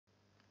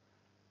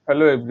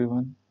Hello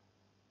everyone.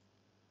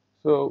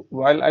 So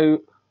while I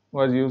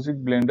was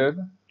using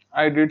Blender,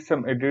 I did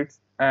some edits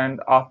and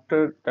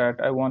after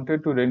that I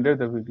wanted to render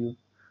the video.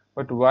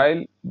 But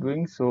while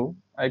doing so,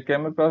 I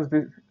came across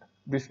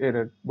this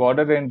error.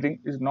 Border rendering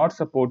is not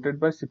supported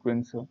by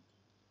sequencer.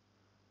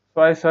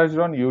 So I searched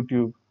on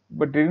YouTube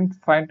but didn't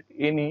find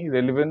any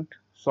relevant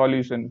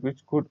solution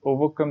which could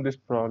overcome this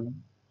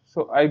problem.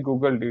 So I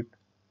googled it,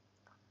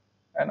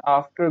 and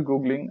after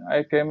googling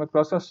I came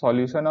across a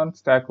solution on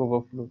Stack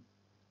Overflow.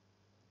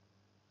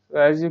 So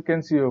as you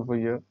can see over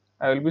here,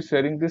 I will be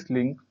sharing this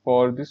link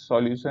for this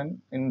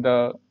solution in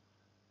the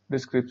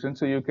description,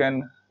 so you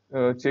can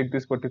check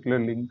this particular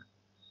link.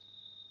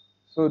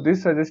 So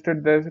this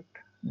suggested that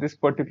this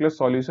particular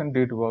solution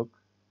did work.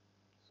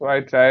 So I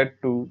tried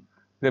to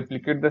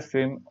replicate the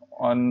same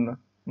on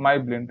my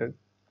Blender.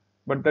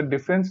 But the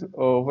difference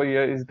over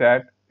here is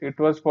that it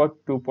was for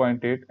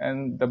 2.8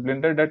 and the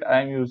Blender that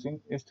I am using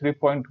is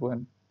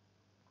 3.1.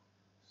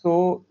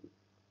 So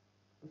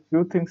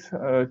few things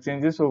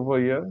changes over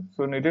here.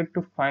 So needed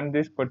to find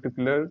this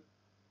particular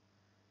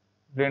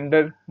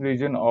render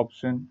region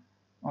option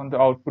on the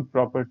output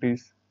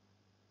properties.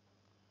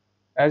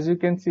 As you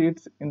can see,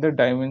 it's in the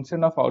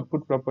dimension of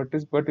output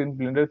properties, but in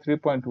Blender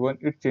 3.1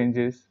 it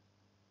changes.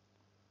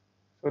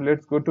 So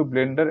let's go to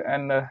Blender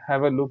and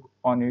have a look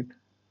on it.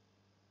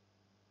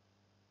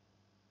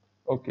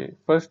 Okay,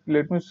 first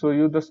let me show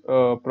you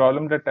the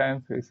problem that I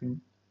am facing,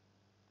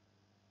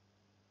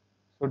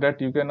 so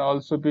that you can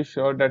also be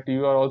sure that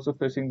you are also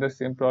facing the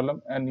same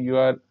problem and you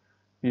are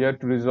here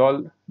to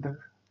resolve the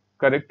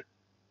correct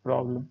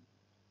problem.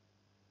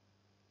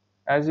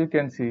 As you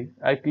can see,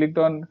 I clicked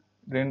on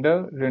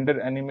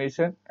render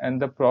animation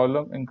and the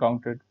problem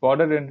encountered.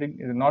 Border rendering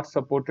is not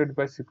supported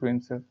by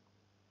sequencer.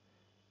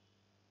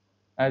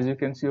 As you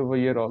can see over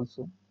here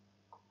also.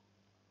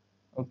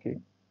 Okay.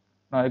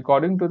 Now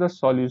according to the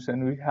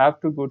solution, we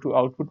have to go to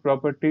output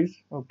properties.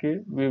 Okay.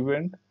 We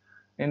went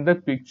in the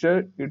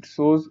picture, it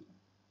shows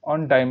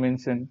on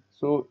dimension.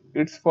 So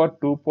it's for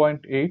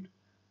 2.8,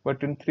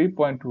 but in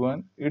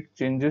 3.1, it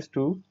changes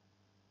to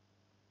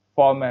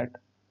format.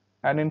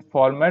 And in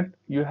format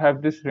you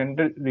have this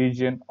render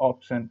region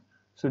option,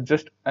 so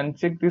just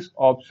uncheck this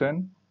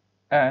option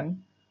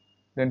and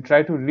then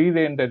try to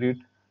re-render it.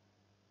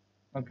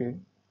 Okay,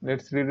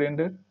 let's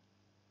re-render.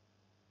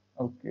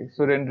 Okay,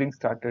 so rendering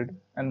started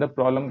and the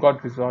problem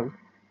got resolved.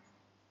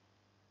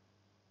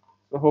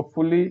 So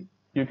hopefully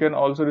you can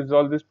also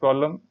resolve this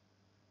problem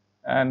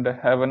and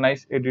have a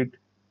nice edit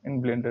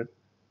in Blender.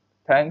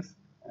 Thanks,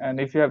 and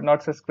if you have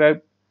not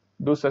subscribed,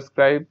 do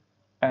subscribe.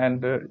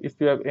 And if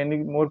you have any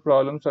more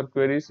problems or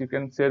queries, you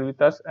can share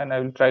with us and I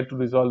will try to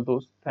resolve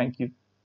those. Thank you.